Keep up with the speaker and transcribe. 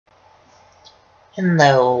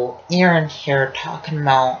Hello, Erin here talking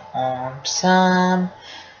about autism.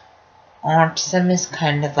 Autism is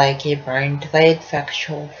kind of like a brain-delayed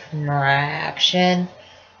factual interaction,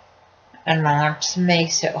 and autism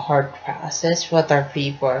makes it hard to process what other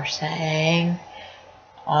people are saying.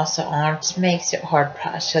 Also, autism makes it hard to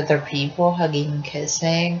process other people hugging and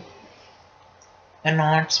kissing, and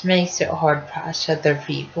autism makes it hard to process other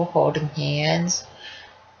people holding hands.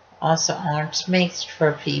 Also, autism makes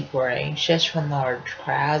for people anxious from large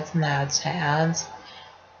crowds and loud sounds.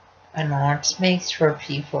 And autism makes for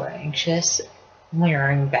people anxious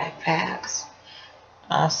wearing backpacks.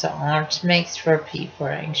 Also, autism makes for people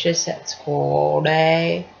anxious at school all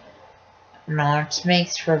day. And autism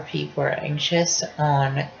makes for people anxious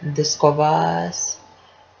on the school bus.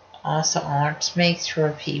 Also, autism makes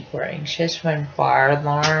for people anxious when fire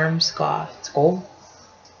alarms go off at school.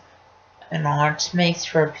 And autism makes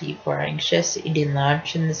for people anxious eating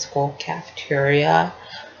lunch in the school cafeteria.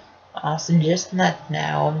 Also, just let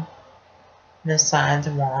know the signs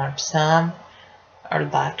of autism are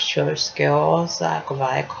lack of social skills, lack of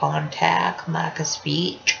eye contact, lack of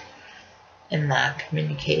speech, and lack of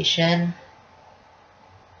communication.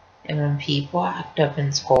 And when people act up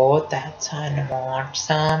in school, that's a sign of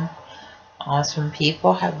autism. Also, when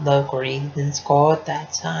people have low grades in school,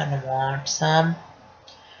 that's a sign of autism.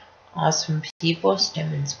 Also, when people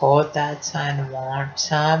stim in school, that's a sign of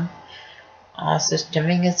autism. Also,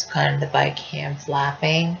 stimming is kind of like hand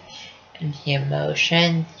flapping, and hand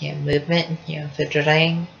motion, hand movement, and hand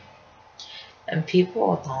fidgeting. And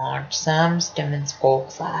people with autism stim in school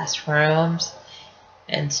classrooms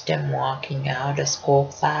and stim walking out of school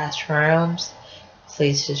classrooms.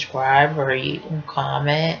 Please subscribe, rate, and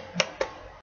comment.